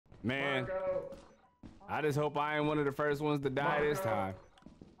Man, I just hope I ain't one of the first ones to die this time.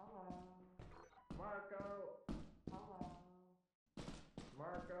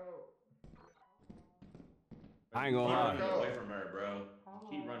 I ain't gonna lie. Keep running away from her, bro.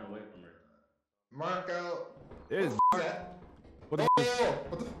 Keep running away from her. Marco. There's what the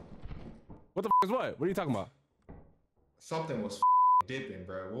what the f is what? What are you talking about? Something was dipping,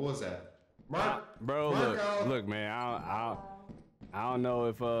 bro. What was that? Bro, look, man. I don't know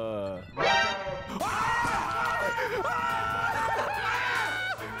if I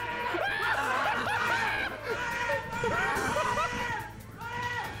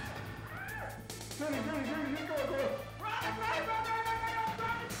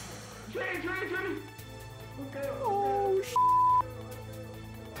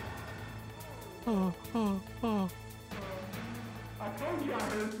told you I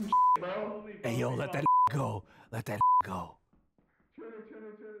heard some bro. Hey, yo, let that go. Let that go.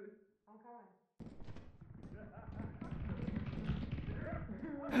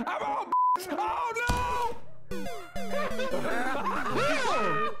 I'm on. Oh, no!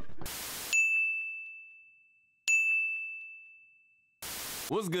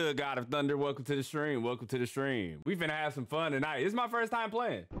 What's good, God of Thunder? Welcome to the stream. Welcome to the stream. We finna have some fun tonight. It's my first time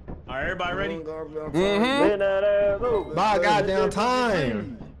playing. All right, everybody ready? By goddamn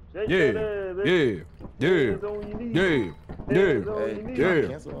time. Yeah. Nick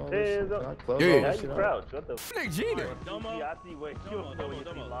Jeter.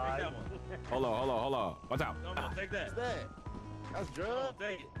 Hold on. Watch out. Domo, take that. That's drugs.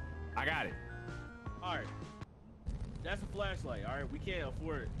 Take it. I got it. All right. That's a flashlight. All right, we can't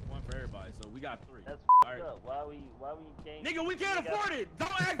afford one for everybody, so we got 3. That's all right. up. Why we can't? Nigga, we can't afford it.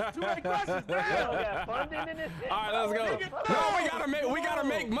 Don't ask too many questions. We don't got funding in this shit. All right, let's go. No, we gotta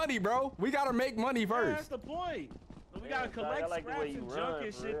make money, bro. We gotta make money first. Yeah, that's the point. So we gotta collect scraps and junk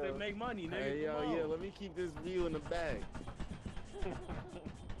and shit to make money, nigga. Hey, yo, let me keep this view in the bag.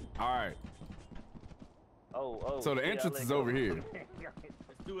 All right. Oh. So the entrance is over here.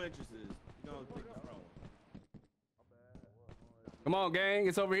 It's 2 entrances. You know, take this wrong. Come on, gang.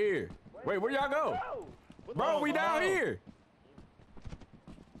 It's over here. Wait, where y'all go? Bro, we down here.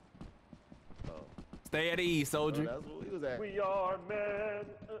 Stay at ease, soldier. That's where we was at. We are men.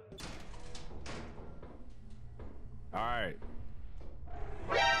 All right.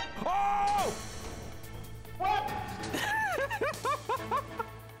 Oh! What?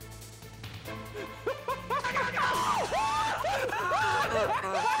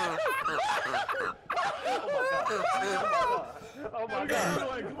 Oh my god.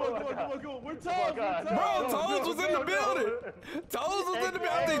 Come on. We're Toes. Bro, Toes was in the building. Toes was in the building.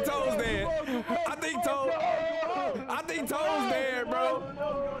 I think Toes dead. I think Toes dead, bro.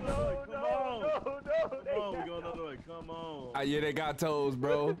 Come on. Yeah, they got Toes,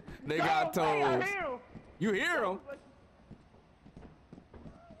 bro. They got Toes. You hear him?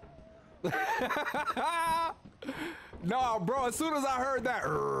 No, bro, as soon as I heard that,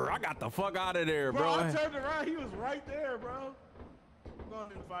 I got the fuck out of there, bro. I turned around, he was right there, bro. I'm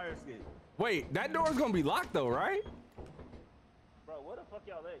going in the fire escape. Wait, that door's gonna be locked though, right? Bro, what the fuck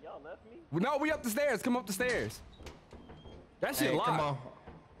y'all at? Y'all left me? No, we up the stairs. Come up the stairs. That shit locked. Come on.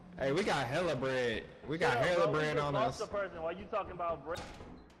 Hey, we got hella bread. We got hella bread on us. The person while you talking about bread.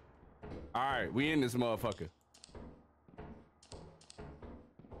 All right, we in this motherfucker.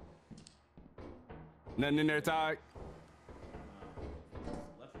 Nothing in there, Ty?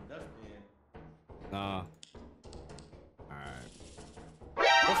 Left the dustbin. All right.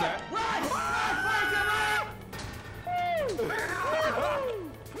 What's that?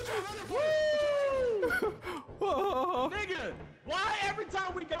 Nigga, why every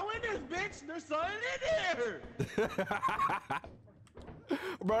time we go in this bitch, there's something in there?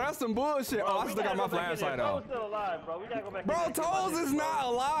 Bro, that's some bullshit. Bro, oh, I still got my flashlight on. Toes still alive, bro. We gotta go back. Bro, Toes is not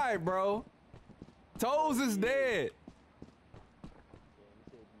alive, bro. Toes is dead.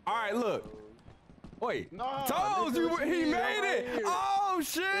 All right, look. Wait, No, Toes, he made it. Here. Oh I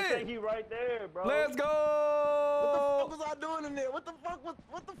shit. think he right there, bro. Let's go. What the fuck was I doing in there? What the fuck? What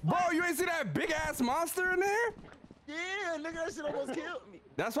the fuck? Bro, you ain't see that big ass monster in there? Yeah, nigga, that shit almost killed me.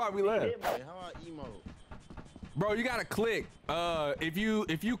 That's why we left. Hey, how I emote? Bro, you gotta click. If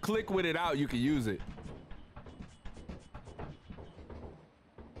you click with it out, you can use it.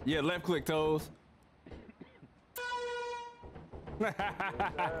 Yeah, left click, Toes.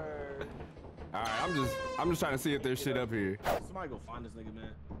 All right, I'm just trying to see if there's shit up here. Somebody go find this nigga,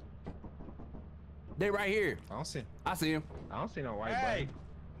 man. They right here. I see him. I don't see no white Hey, button.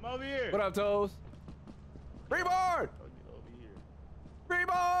 come over here. What up, Toes? Reboard!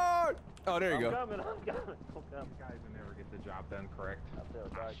 Reboard! Oh, there you go. I'm coming. Guys will never get The job done correct. I feel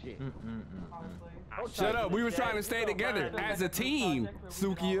dark shit. Shut up. We were trying to stay together as a team,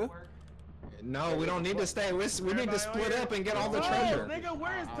 Sukiya. No, we don't need to stay. We need to split up and get all the treasure. Nigga,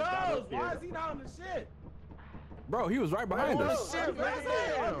 where's Toes? Why is he not on the shit? Bro, he was right behind us. Shit, good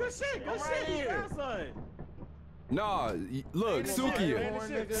shit, good shit. Nah, look,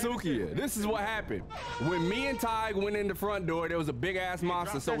 Sukiya, this is what happened. When me and Ty went in the front door, there was a big ass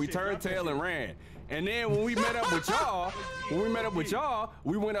monster, so we turned tail and ran. And then when we met up with y'all, we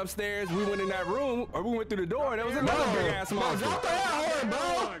went upstairs, we went in that room, or we went through the door, there was another big ass monster. Drop the air horn,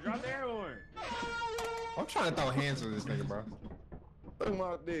 bro. Drop the air horn. I'm trying to throw hands with this nigga, bro. Suck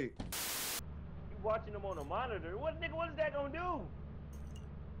my dick. You watching him on a monitor? What is that gonna do?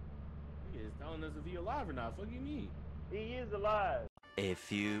 He is telling us if he alive or not. Fuck you mean? He is alive. A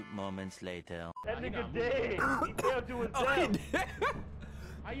few moments later. That nigga dead. He fell to his death.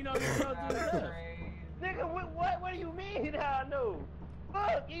 How you know he fell to his death? Nigga, what do you mean how I know?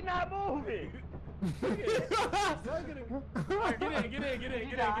 Fuck, he not moving. Get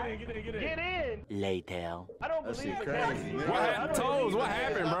in. Later. I don't believe it. crazy. What happened, Toes? What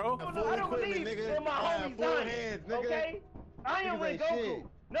happened, bro? I don't believe in my homies dying. Okay? I am with Goku.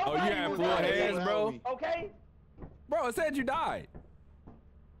 Oh, you had full hands, bro? Okay? Bro, it said you died.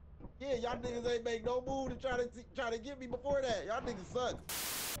 Yeah, y'all niggas ain't make no move to try to get me before that. Y'all niggas suck.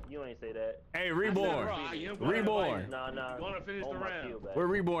 You ain't say that. Hey, Reborn. Reborn. Nah. You wanna finish the round? Where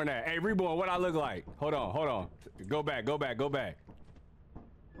Reborn at? Hey, Reborn, what I look like? Hold on. Go back.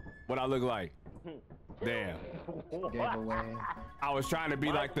 What I look like? Damn. Giveaway. I was trying to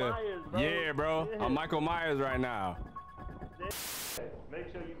be like the... Myers, bro. Yeah, bro. I'm Michael Myers right now.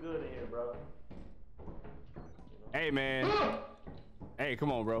 Make sure you good in here, bro. Hey, man. Hey,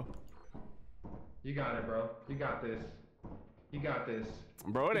 come on, bro. You got it, bro. You got this. You got this.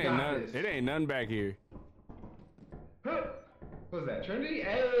 Bro, it ain't none back here. What's that, Trinity?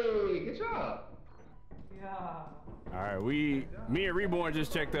 Hey, good job. Yeah. All right, me and Reborn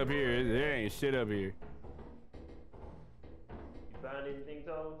just checked up here. There ain't shit up here. You found anything,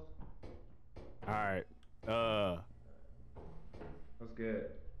 Toes? All right. That's good.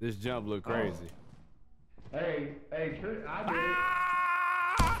 This jump look crazy. Hey, I did it.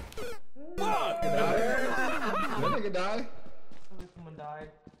 Fuck! That nigga died. Someone died.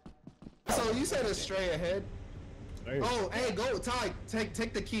 So you said it's straight ahead? Oh, hey, go, Ty,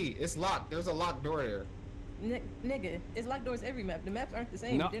 take the key. It's locked. There's a locked door there. Nigga, it's locked doors every map. The maps aren't the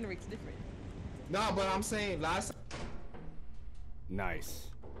same. No. It generates different. No, but I'm saying last.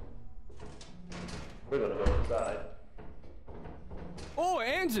 Nice. We're gonna go inside. Oh,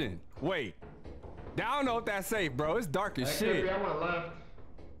 engine. Wait. I don't know if that's safe, bro. It's dark as shit. I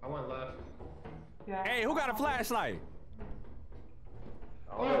went left. Yeah. Hey, who got a flashlight?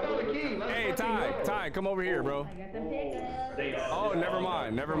 Oh, I found the key. Let's Hey, fucking go. Ty, come over here, bro. Oh, never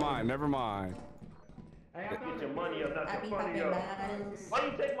mind. Hey, I Get found your the money up, not I be your money popping up. bottles. Why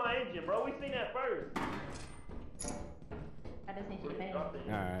you take my engine, bro? We seen that first. I just need you to pay. All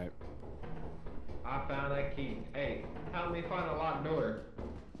right. I found that key. Hey, help me find a locked door.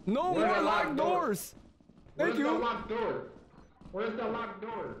 No Where's more the locked locked door? doors. Where's Thank the you. locked door? Where's the locked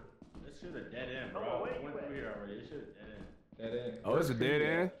door? This should have dead end, bro. Come on, where you Went at? through here already. It should have dead end. Dead end. Oh, it's a dead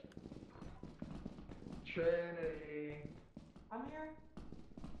end. Trinity. I'm here.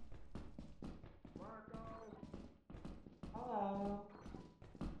 Marco. Hello.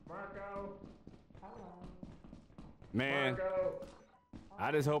 Marco. Hello. Man, Marco.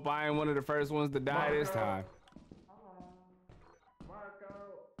 I just hope I ain't one of the first ones to die this time. Hello. Marco.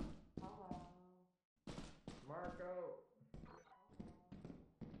 Hello. Marco.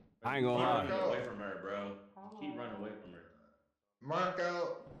 I ain't gonna lie. Running away from her, bro. Keep running away from her.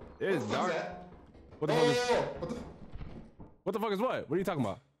 Marco. It's What the dark. fuck's that? What the fuck is? Oh, What the fuck is what? What are you talking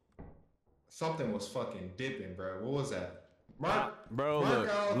about? something was fucking dipping, bro. What was that? Mark. Bro,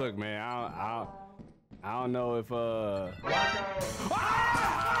 Marco. look, man. I don't know if Marco.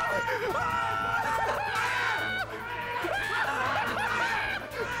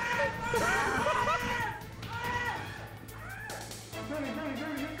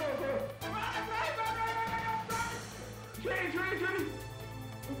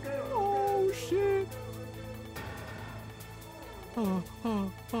 Oh shit. I told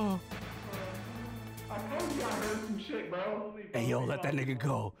you I heard some shit, bro. Hey yo, let that nigga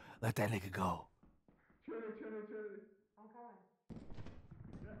go. Let that nigga go.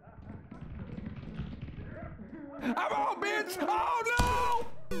 I'm on, bitch! Oh no!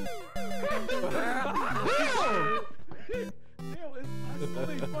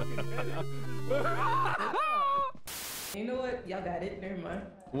 You know what? Y'all got it. Never mind.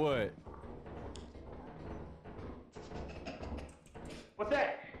 What? What's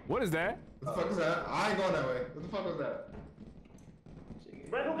that? What is that? What the fuck is that? I ain't going that way. What the fuck was that?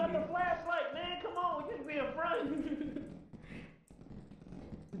 Bro, who got the flashlight, man? Come on, we just be in front.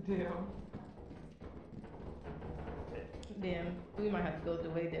 Damn. Damn, we might have to go the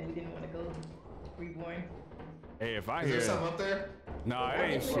way that we didn't want to go. Reborn. Hey, if I Is hear there something up there? no, it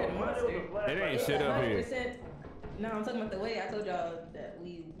ain't We heard a shit. monster. It ain't shit up here. 100%. No, I'm talking about the way I told y'all that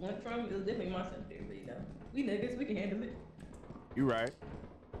we went from. It was definitely a monster up there, but you know, we niggas, we can handle it. You right.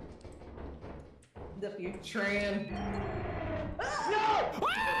 It's up here. Tran.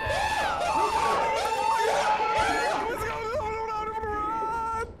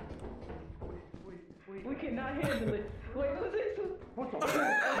 We cannot handle it. Wait, what was it? What the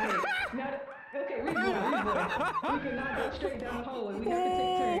fuck? Okay, reborn. We cannot go straight down the hallway. We have to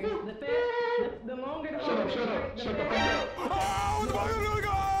take turns. The longer the hallway. Shut up. the Shut the faster- fuck up. Oh, what the fuck is going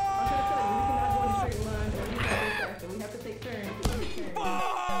on? I'm trying to tell you, we cannot go in a straight line. We cannot go faster. We have to take turns.